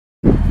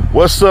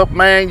What's up,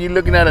 man? You're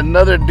looking at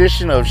another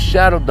edition of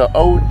Shadow the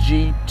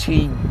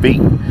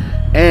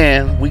OGTV,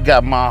 and we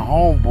got my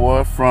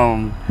homeboy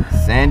from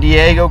San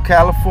Diego,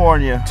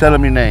 California. Tell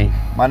him your name.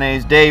 My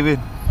name's David.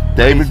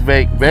 David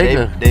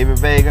Vega. David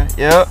Vega.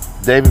 Yep.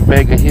 David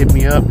Vega hit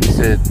me up. He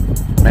said,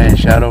 "Man,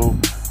 Shadow,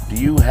 do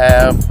you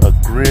have a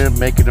Grimm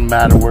Make It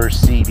Matter Word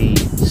CD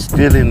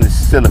still in the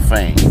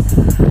cellophane?"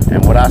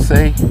 And what I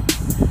say?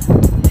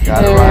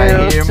 Got it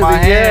right here in my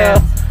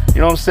hand. You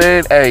know what I'm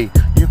saying? Hey,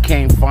 you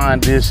can't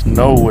find this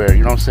nowhere.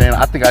 You know what I'm saying?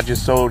 I think I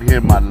just sold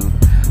him my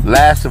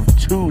last of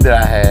 2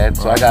 that I had.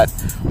 So I got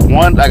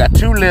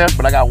 2 left,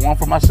 but I got 1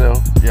 for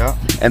myself. Yeah.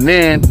 And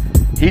then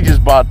he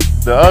just bought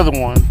the other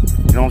one.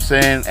 You know what I'm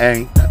saying?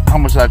 And how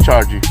much did I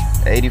charge you?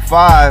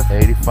 $85.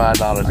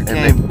 $85.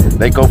 And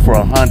they go for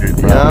 100,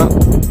 bro. Yeah.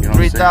 You know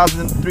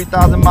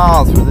 3,000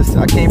 miles for this.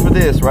 I came for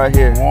this right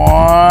here. What? You know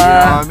what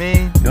I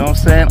mean? You know what I'm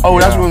saying? Oh,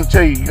 that's what I was gonna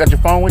tell you. You got your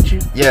phone with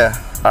you? Yeah.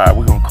 All right,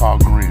 we're gonna call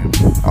Grimm.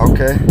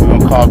 Okay. We're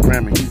gonna call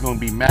Grimm, and he's gonna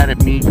be mad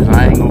at me because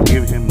I ain't gonna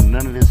give him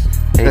none of this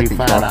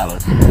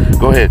 $85.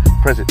 Go ahead,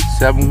 press it.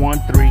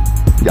 713.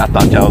 Y'all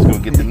thought y'all was gonna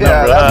get the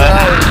number.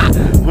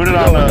 Put it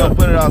on.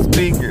 Put it on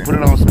speaker. Put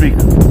it on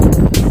speaker.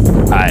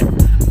 All right.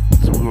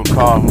 So we're gonna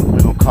call him.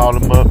 We're gonna call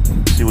him up.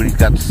 See what he's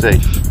got to say.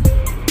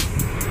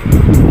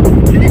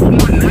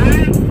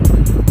 619.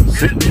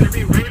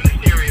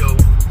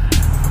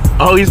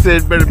 Oh, he said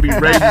it better be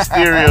radio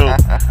stereo.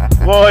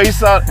 Boy, he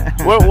saw.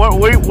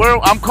 Where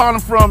I'm calling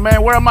from,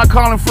 man? Where am I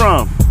calling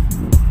from?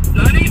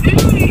 Sunny D.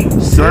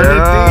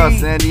 Sunny D.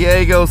 San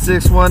Diego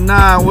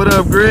 619. What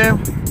up,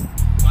 Grimm?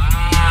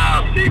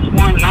 Wow,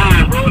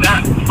 619, bro.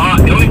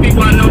 The only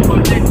people I know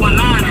from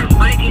 619 are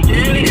Frankie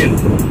Jenny and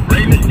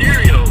Ray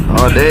Mysterio.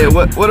 Oh, damn.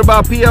 What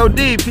about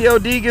POD?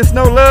 POD gets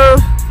no love?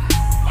 Oh,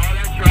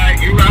 that's right.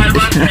 You're right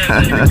about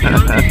that, baby.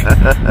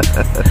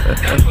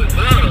 That's what's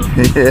up.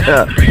 Yeah.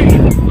 That's crazy,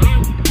 bro.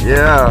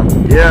 Yeah.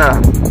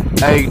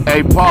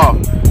 Hey, Paul.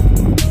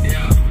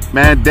 Yeah.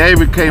 Man,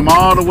 David came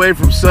all the way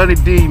from Sunny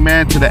D,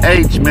 man, to the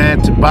H,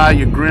 man, to buy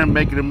your Grimm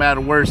Make It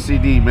Matter Word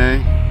CD,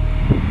 man.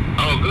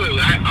 Oh, good.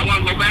 I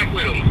want to go back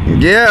with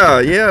him.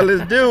 Yeah,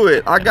 let's do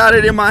it. I got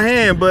it in my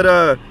hand, but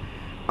I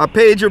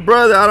paid your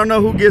brother. I don't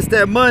know who gets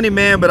that money,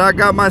 man, but I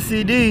got my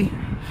CD. Man,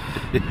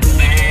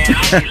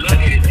 I'll be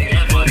lucky to see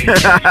that money.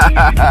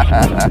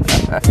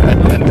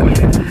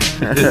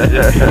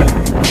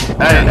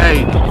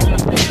 Hey.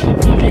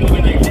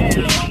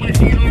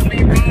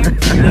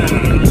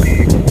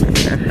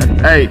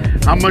 Hey,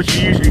 how much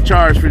you usually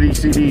charge for these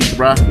CDs,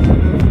 bro?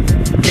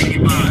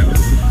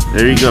 85.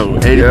 There you go,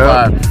 85.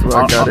 Yeah, that's where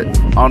I got it.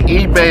 On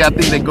eBay, I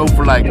think they go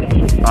for like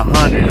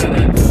 100.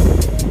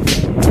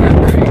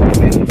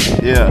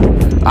 Yeah.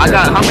 I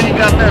got, how many you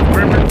got left,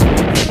 Grimm?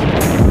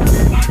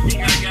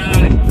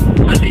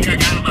 I think I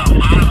got about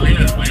 5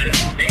 left, man.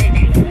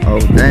 Baby. Oh,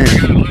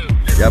 damn.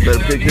 Y'all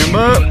better pick them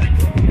up.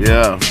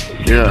 Yeah.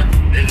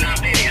 There's not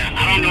many.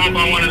 I don't know if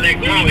I want to let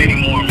go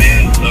anymore,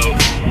 man. So,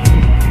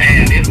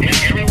 and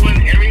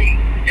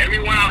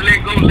everyone I've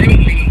let go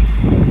lately,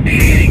 and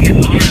it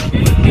gets harder.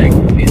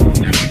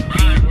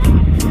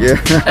 Yeah.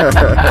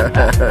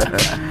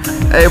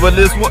 Hey, but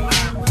this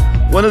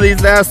one of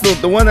these last,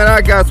 the one that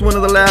I got is one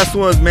of the last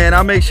ones, man.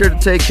 I'll make sure to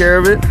take care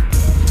of it.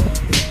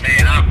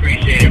 Man, I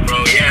appreciate it,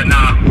 bro. Yeah,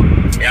 nah.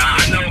 Yeah,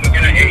 I know.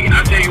 Hey,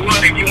 I'll tell you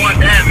what, if you want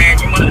that, man,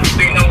 you must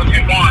know what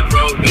you want,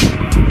 bro.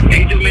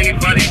 Ain't too many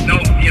buddies know,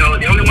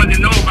 the only ones that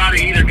know about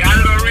it either got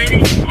it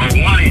already or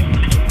want it.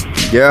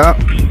 Yeah.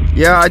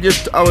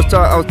 I was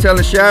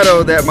telling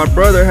Shadow that my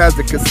brother has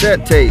the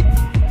cassette tape.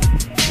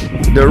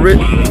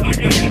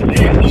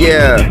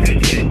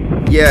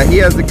 Yeah, he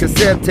has the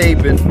cassette tape,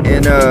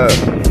 and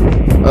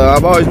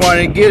I've always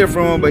wanted to get it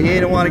from him, but he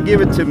didn't want to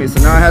give it to me, so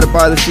now I had to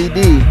buy the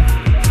CD.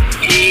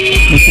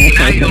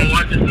 Now you don't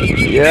want the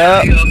CD.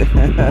 Yeah. They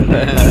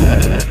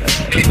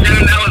said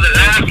that was the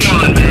last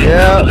one,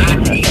 man.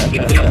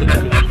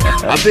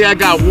 I think I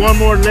got 1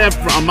 more left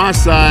on my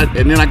side,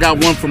 and then I got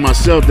 1 for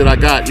myself that I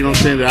got, you know what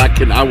I'm saying,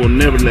 that I will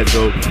never let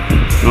go. You know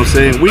what I'm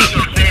saying? That's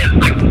what I'm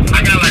saying.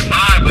 I got like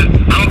 5, but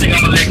I don't think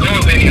I'm gonna let go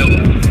of any of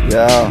them.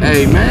 Yeah.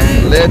 Hey,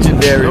 man.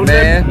 Legendary,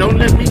 man. Don't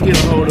let me get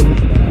a hold of them.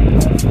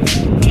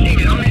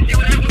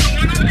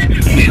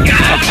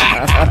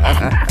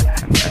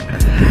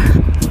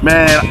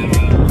 Man,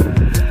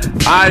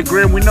 all right,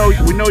 Grimm, we know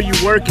you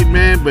working,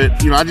 man, but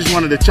I just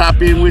wanted to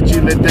chop in with you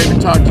and let David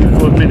talk to you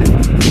for a minute.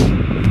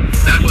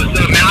 That's what's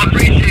up, man. I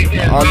appreciate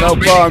that. Oh, no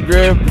problem,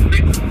 Grimm.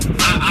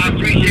 I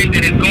appreciate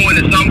that it's going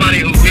to somebody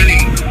who really,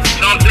 you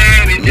know what I'm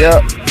saying?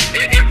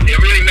 It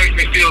really makes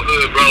me feel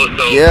good, bro.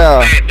 So,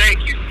 man,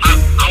 thank you. I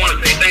want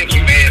to say thank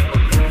you, man,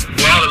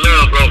 for all the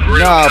love, bro. For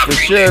real. Nah, for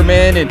sure,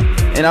 man.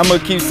 And I'm going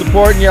to keep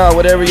supporting y'all,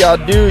 whatever y'all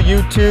do,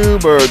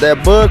 YouTube or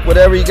that book,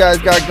 whatever you guys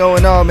got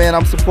going on, man.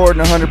 I'm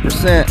supporting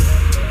 100%.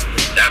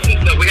 That's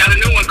what's up. We got a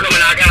new one coming.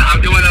 I got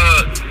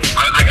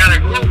a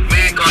group,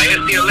 man, called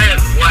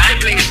SCLS. Well,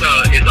 actually, it's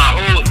a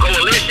whole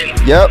coalition.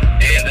 Yep.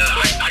 And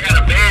I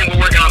got a band. We're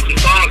working on some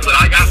songs, but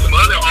I got some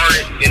other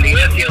artists in the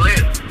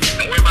SCLS,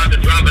 and we're about to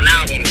drop an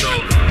album. So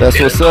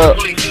that's what's up.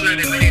 Hopefully sooner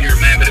than later,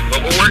 man.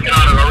 But we're working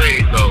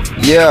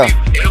Yeah.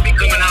 It'll be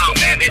coming out,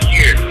 man, this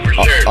year for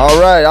sure. All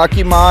right, I'll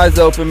keep my eyes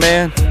open,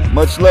 man.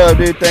 Much love,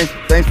 dude.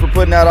 Thanks for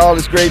putting out all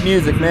this great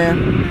music,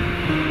 man.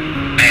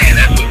 Man,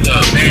 that's what's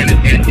up, man.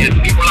 It's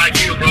people like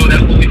you, bro.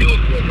 That's what we do it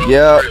for, bro.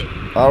 Yeah.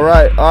 All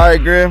right,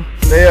 Grimm.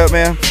 Stay up,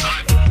 man.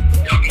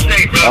 Y'all be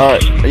safe, bro. All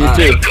right, you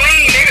too.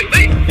 Clean, nigga.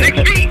 6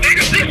 feet,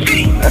 nigga. 6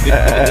 feet.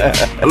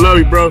 I love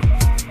you, bro. I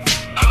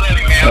love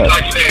you, man. I'll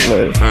talk to you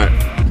later. All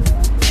right.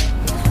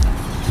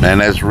 Man,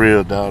 that's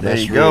real, dog.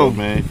 That's real,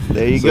 man.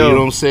 There you so, go. You know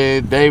what I'm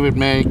saying? David,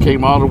 man,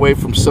 came all the way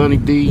from Sunny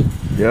D. Yep.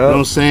 You know what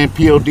I'm saying?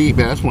 POD,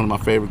 man, that's one of my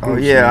favorite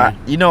groups. Oh, yeah. Man.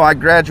 You know, I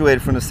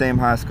graduated from the same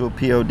high school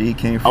POD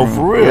came from. Oh,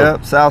 for real?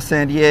 Yep, South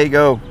San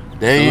Diego.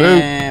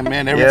 Damn,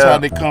 man. Every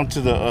time they come to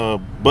the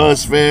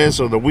Buzz Fest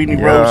or the Wheatley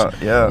Roast,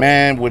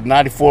 man, with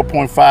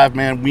 94.5,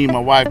 man, me and my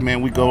wife,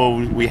 man, we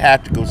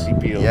have to go see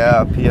POD.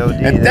 Yeah, POD.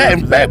 And that,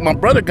 in fact, my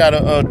brother got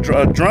a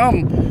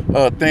drum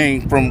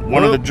thing from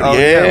one of the drums.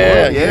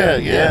 Yeah.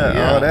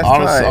 Oh, that's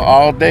right.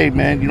 All day,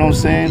 man. You know what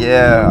I'm saying?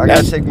 Yeah, I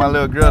gotta take my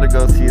little girl to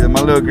go see them.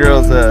 My little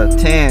girl's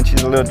 10.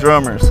 She's a little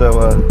drummer, so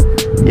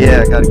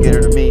yeah, I gotta get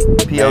her to meet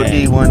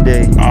POD one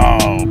day.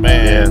 Oh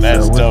man,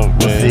 that's dope, man.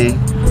 We'll see.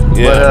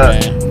 Yeah,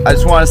 but man. I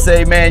just want to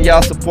say, man,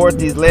 y'all support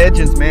these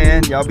legends,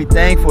 man. Y'all be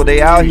thankful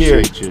they out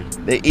Appreciate here. You.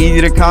 They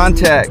easy to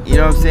contact. You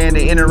know what I'm saying?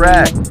 They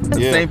interact. The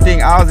same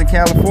thing. I was in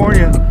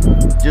California,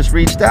 just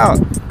reached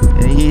out,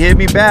 and he hit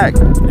me back.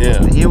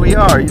 Yeah. And here we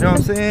are. You know what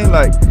I'm saying?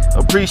 Like,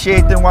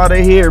 appreciate them while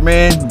they're here,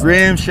 man.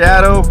 Grimm,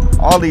 Shadow,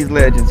 all these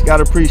legends. You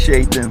gotta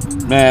appreciate them.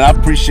 Man, I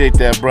appreciate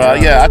that, bro.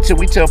 Yeah,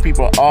 we tell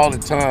people all the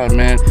time,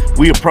 man.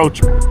 We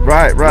approach them.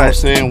 Right. You know what I'm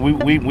saying?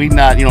 We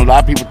not, you know, a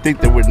lot of people think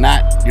that we're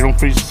not, you know,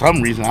 for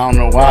some reason. I don't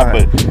know why,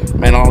 but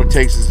man, all it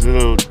takes is a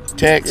little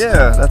text.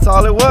 Yeah, that's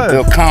all it was.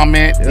 Little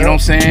comment, you know what I'm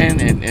saying?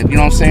 And you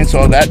know what I'm saying?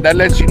 So that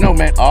lets you know,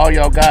 man, all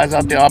y'all guys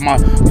out there, all my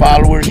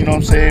followers, you know what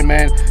I'm saying,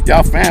 man?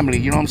 Y'all family,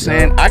 you know what I'm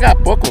saying? I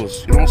got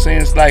buckles, you know what I'm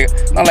saying? It's like,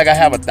 not like I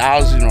have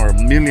 1,000 or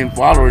 1,000,000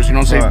 followers, you know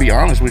what I'm saying? Be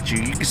honest with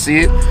you. You can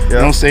see it, you know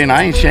what I'm saying?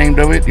 I ain't ashamed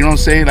of it, you know what I'm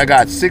saying? I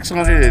got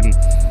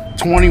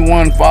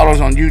 621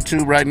 followers on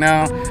YouTube right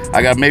now.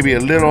 I got maybe a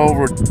little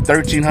over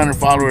 1,300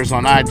 followers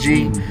on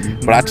IG.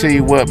 But I tell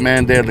you what,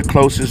 man, they're the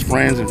closest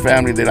friends and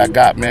family that I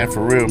got, man,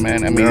 for real,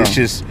 man. I mean, it's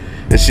just,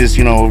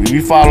 you know, if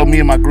you follow me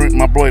and my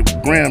boy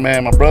Grimm,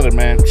 man, my brother,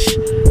 man, I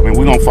mean,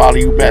 we're gonna follow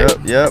you back.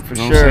 Yep, for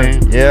you know sure.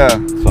 Yeah.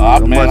 So I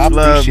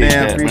appreciate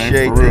that,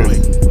 appreciate man, for real.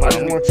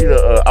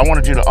 I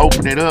wanted you to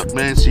open it up,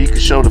 man, so you can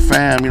show the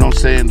fam, you know what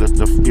I'm saying, the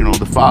you know,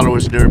 the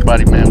followers and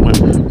everybody, man, what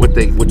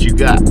you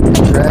got.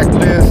 Track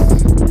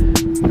list,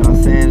 you know what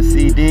I'm saying,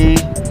 CD. You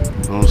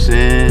know what I'm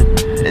saying?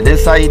 And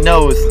this how you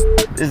know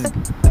this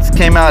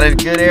came out at a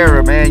good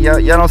era, man.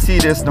 Y'all don't see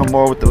this no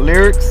more with the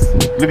lyrics.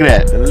 Look at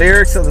that. The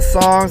lyrics of the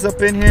songs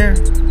up in here.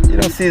 You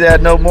don't see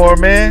that no more,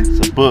 man.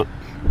 It's a book.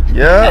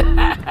 Yep.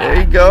 There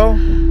you go.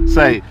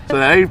 Say, so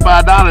that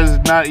 $85 is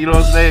not, you know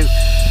what I'm saying?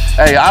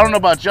 Hey, I don't know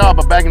about y'all,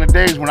 but back in the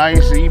days when I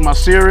used to eat my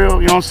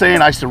cereal, you know what I'm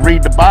saying? I used to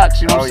read the box,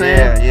 you know what I'm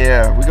saying?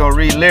 Yeah. We're gonna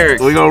read lyrics.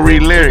 We're gonna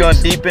read lyrics. We're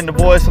gonna deepen the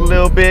voice a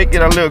little bit,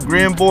 get our little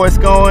Grimm voice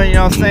going, you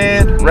know what I'm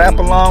saying? Rap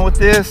along with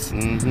this.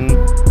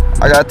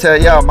 I gotta tell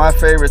y'all, my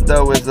favorite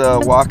though is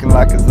Walking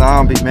Like a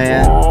Zombie,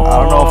 man. I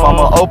don't know if I'm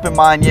gonna open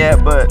mine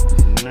yet, but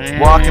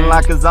Walking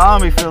Like a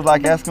Zombie feels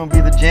like that's gonna be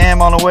the jam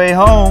on the way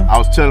home. I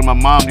was telling my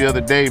mom the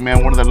other day,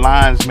 man, one of the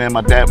lines, man,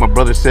 my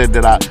brother said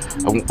that I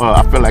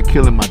feel like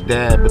killing my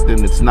dad, but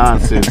then it's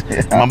nonsense.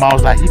 My mom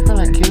was like, "You feel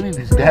like killing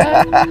his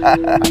dad?" I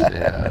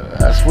said,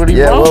 that's what he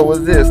wrote. What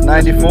was this,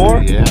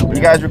 94? Yeah.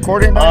 You guys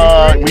recorded in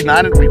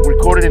 93? We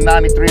recorded in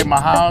 93 at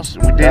my house.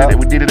 We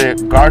did it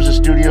at Garza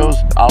Studios,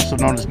 also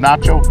known as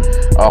Nacho,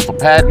 for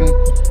Patton.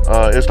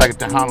 It was like a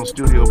Tejano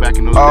studio back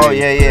in those days. Oh,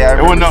 yeah.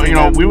 It wasn't, you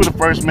know, we were the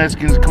first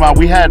Mexicans to come out.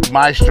 We had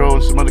Maestro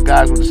and some other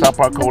guys with the South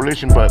Park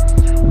Coalition, but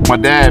my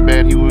dad,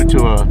 man, he went to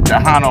a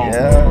Tejano,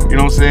 you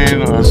know what I'm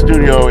saying, a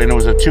studio, and it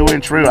was a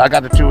 2-inch reel. I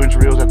got the 2-inch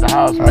reels at the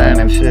house, man.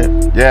 And shit.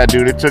 Yeah,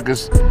 dude, it took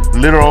us a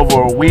little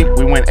over a week.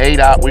 We went 8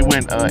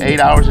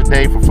 hours a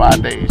day for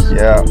 5 days.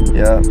 Yeah.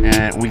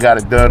 And we got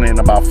it done in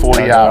about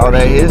 40 hours. All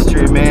that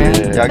history,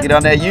 man. Y'all get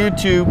on that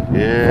YouTube.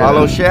 Yeah.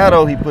 Follow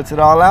Shadow. He puts it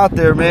all out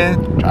there,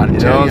 man. Trying to you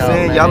know what I'm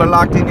saying? Y'all are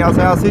locked in y'all's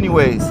house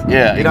anyways.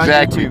 Yeah, get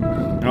exactly. on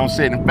YouTube. You know what I'm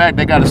saying? In fact,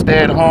 they got to stay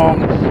at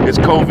home. It's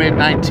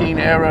COVID-19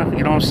 era,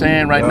 you know what I'm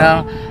saying, right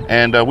now.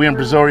 And we're in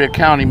Brazoria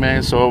County,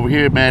 man. So over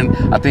here, man,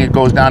 I think it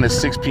goes down at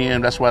 6 p.m.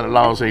 That's why the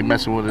laws ain't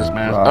messing with us,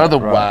 man.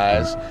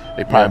 Otherwise,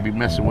 they probably be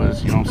messing with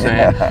us, you know what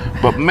I'm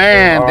saying? But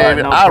man,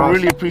 David, I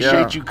really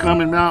appreciate you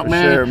coming out,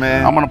 man. Sure,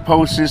 man. I'm going to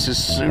post this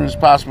as soon as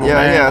possible,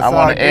 man. I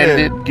want to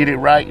edit it, get it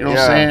right, you know what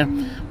I'm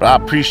saying? But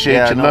I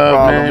appreciate your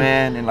love,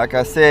 man. And like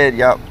I said,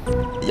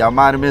 y'all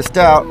might have missed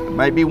out.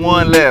 Might be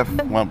one left.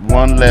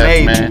 One left,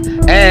 Maybe.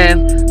 man.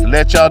 And to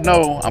let y'all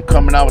know, I'm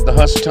coming out with the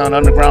Hustle Town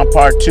Underground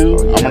Part 2.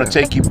 Oh, yeah. I'm gonna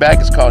take you back.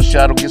 It's called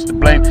Shadow Gets the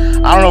Blame.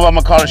 I don't know if I'm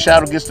gonna call it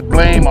Shadow Gets the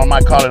Blame, or I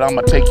might call it I'm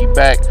gonna Take You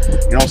Back. You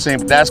know what I'm saying?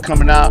 But that's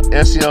coming out.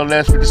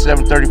 SCLS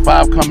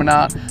 5735 coming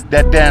out.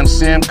 That Damn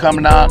Sim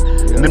coming out.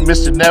 And then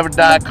Mr. Never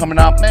Die coming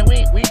out. Man,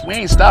 we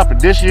ain't stopping.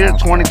 This year,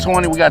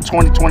 2020, we got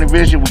 2020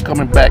 vision. We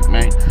coming back,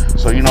 man.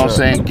 So you know what I'm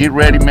saying? Get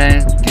ready,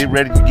 man. Get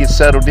ready to get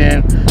settled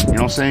in. You know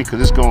what I'm saying?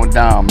 Because it's going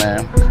down,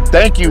 man.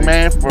 Thank you,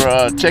 man,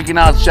 for checking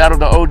out Shadow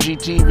the OG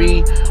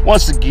TV.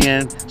 Once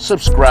again,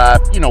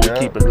 subscribe. You know we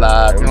keep it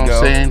live. You know what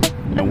I'm saying?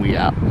 And we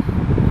out.